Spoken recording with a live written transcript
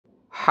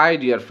Hi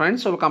dear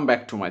friends, welcome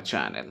back to my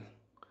channel.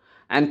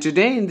 And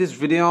today in this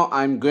video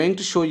I'm going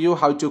to show you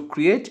how to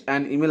create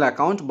an email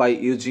account by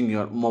using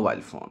your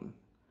mobile phone.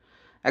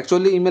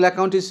 Actually, email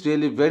account is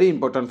really very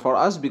important for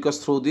us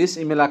because through this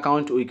email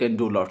account we can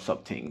do lots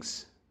of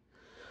things.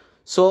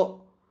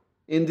 So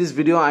in this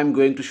video I'm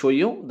going to show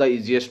you the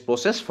easiest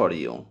process for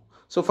you.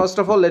 So first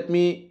of all, let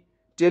me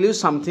tell you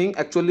something.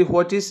 Actually,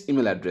 what is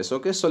email address?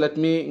 Okay, so let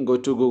me go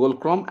to Google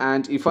Chrome,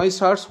 and if I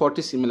search what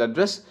is email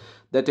address,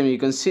 that time you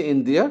can see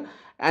in there,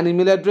 an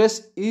email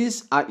address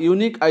is a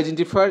unique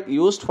identifier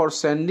used for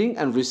sending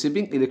and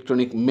receiving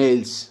electronic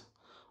mails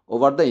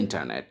over the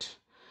internet.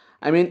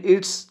 I mean,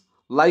 it's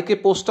like a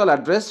postal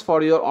address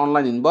for your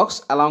online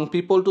inbox, allowing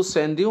people to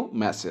send you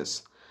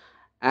messages.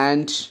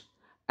 And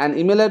an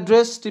email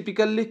address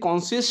typically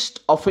consists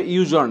of a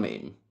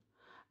username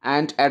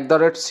and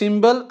 @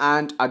 symbol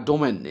and a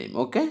domain name.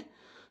 Okay,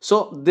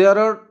 so there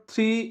are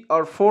 3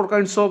 or 4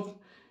 kinds of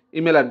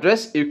email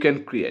address you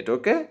can create.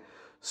 Okay,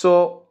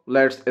 so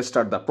let's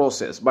start the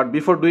process. But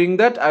before doing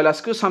that, I'll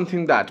ask you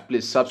something, that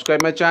please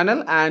subscribe my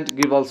channel and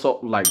give also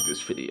like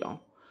this video.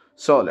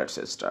 So let's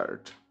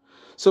start.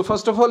 So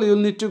first of all, you'll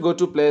need to go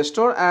to Play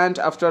Store, and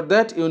after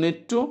that you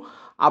need to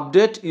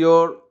update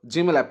your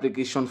Gmail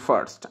application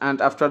first.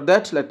 And after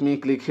that, let me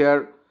click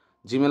here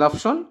Gmail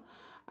option,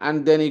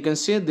 and then you can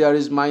see there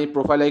is my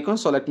profile icon.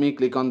 So let me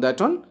click on that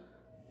one.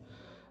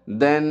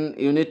 Then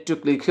you need to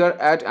click here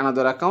add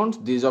another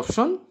account, this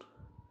option.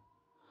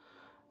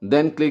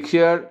 Then click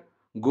here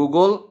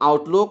Google,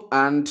 Outlook,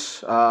 and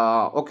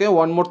okay,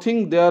 one more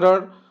thing, there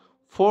are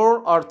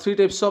 4 or 3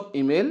 types of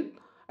email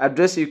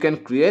address you can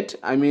create.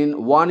 I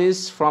mean, one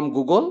is from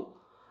Google,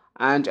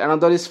 and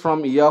another is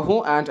from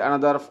Yahoo, and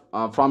another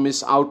from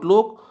is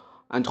Outlook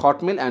and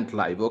Hotmail and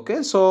Live.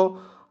 Okay, so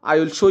I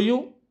will show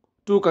you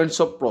 2 kinds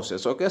of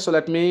process. Okay, so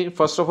let me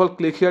first of all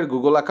click here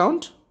Google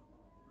account.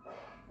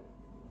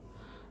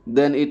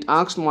 Then it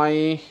asks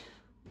my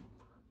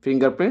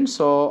fingerprint,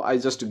 so I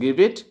just give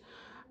it.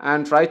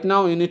 And right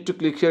now you need to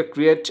click here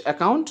create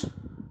account,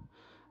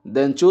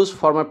 then choose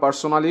for my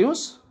personal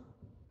use,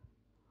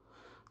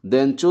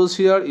 then choose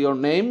here your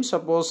name.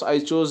 Suppose I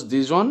choose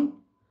this one,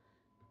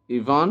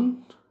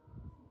 Ivan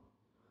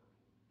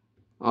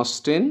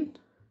Austin,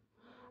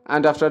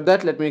 and after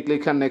that let me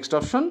click on next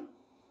option.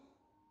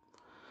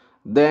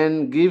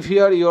 Then give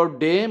here your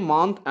day,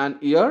 month and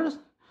year.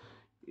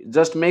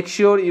 Just make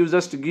sure you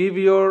just give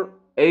your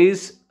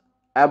age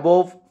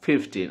above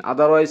 15,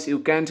 otherwise you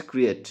can't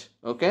create.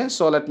 Okay,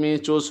 so let me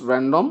choose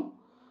random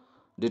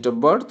date of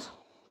birth.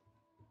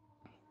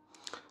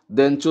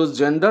 Then choose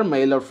gender,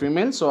 male or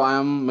female, so I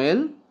am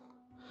male.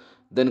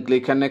 Then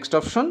click on next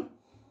option.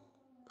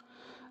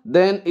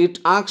 Then it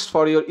asks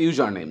for your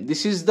username.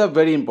 This is the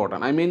very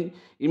important. I mean,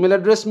 email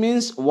address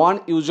means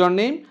one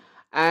username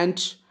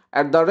and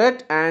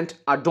 @ and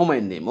a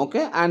domain name.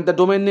 Okay, and the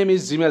domain name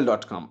is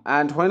gmail.com,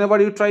 and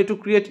whenever you try to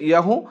create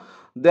Yahoo,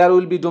 there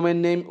will be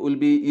domain name will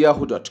be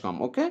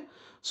yahoo.com. Okay,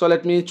 so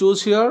let me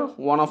choose here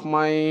one of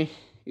my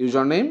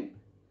username,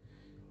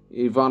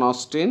 Ivan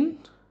Austin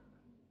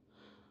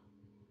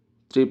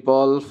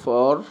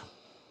 444,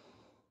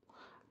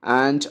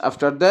 and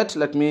after that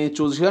let me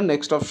choose here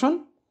next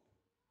option,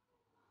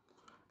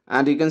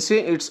 and you can see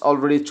it's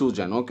already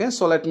chosen. Okay,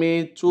 so let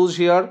me choose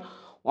here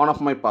one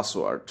of my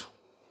password.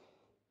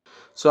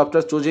 So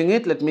after choosing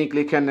it, let me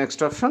click here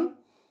next option,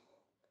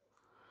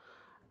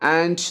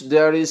 and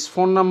there is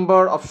phone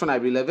number option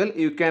available.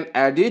 You can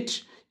add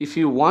it if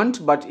you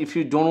want, but if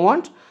you don't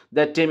want,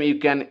 that time you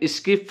can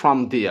skip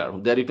from there.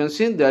 There you can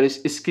see there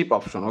is skip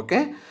option.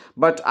 Okay,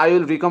 but I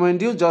will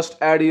recommend you just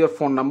add your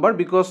phone number,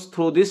 because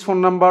through this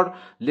phone number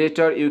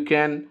later you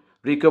can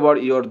recover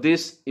your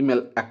this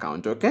email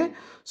account. Okay,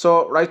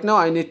 so right now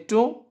I need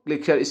to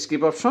click here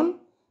skip option,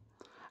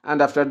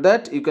 and after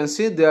that you can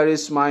see there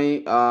is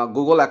my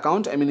Google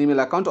account, I mean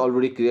email account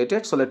already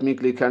created. So let me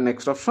click here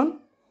next option,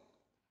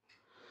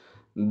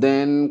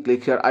 then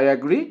click here I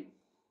agree,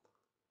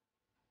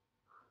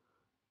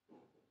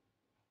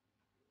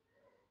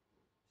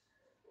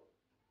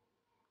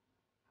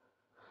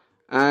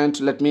 and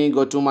let me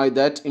go to my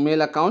that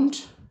email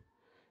account.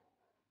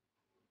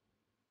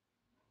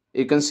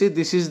 You can see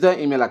this is the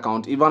email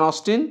account, Ivan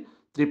Austin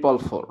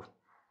 444,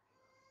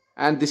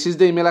 and this is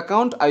the email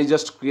account I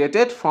just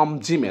created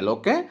from Gmail.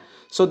 Okay,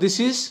 so this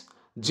is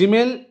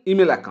Gmail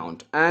email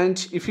account,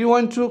 and if you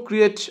want to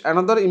create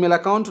another email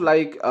account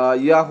like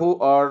Yahoo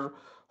or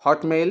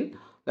Hotmail,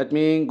 let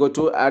me go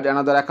to add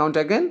another account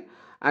again.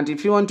 And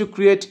if you want to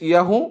create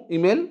Yahoo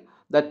email,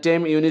 that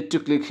time you need to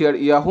click here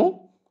Yahoo,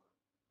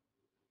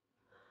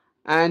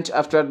 and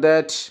after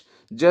that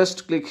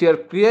just click here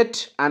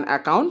create an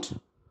account.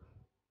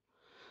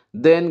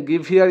 Then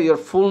give here your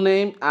full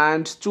name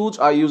and choose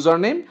a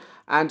username,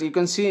 and you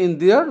can see in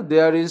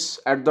there is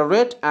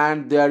 @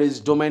 and there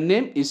is domain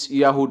name is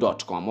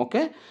yahoo.com.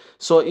 Okay,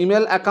 so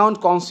email account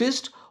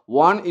consists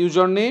one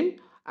username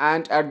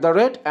and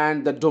 @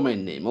 and the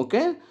domain name.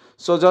 Okay,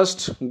 So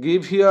just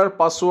give here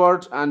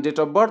password and date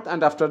of birth,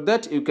 and after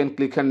that you can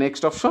click on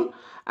next option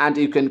and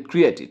you can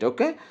create it.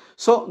 Okay,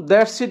 so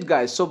that's it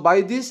guys. So by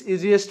this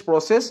easiest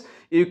process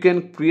you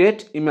can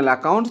create email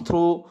account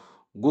through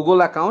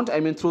Google account,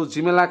 I mean through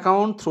Gmail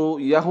account, through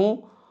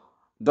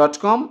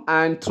yahoo.com,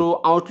 and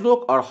through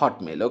Outlook or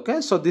Hotmail.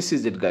 Okay, so this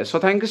is it guys. So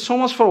thank you so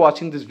much for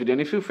watching this video,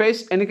 and if you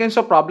face any kinds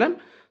of problem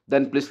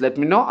then please let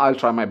me know. I'll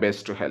try my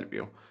best to help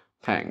you.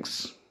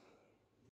 Thanks.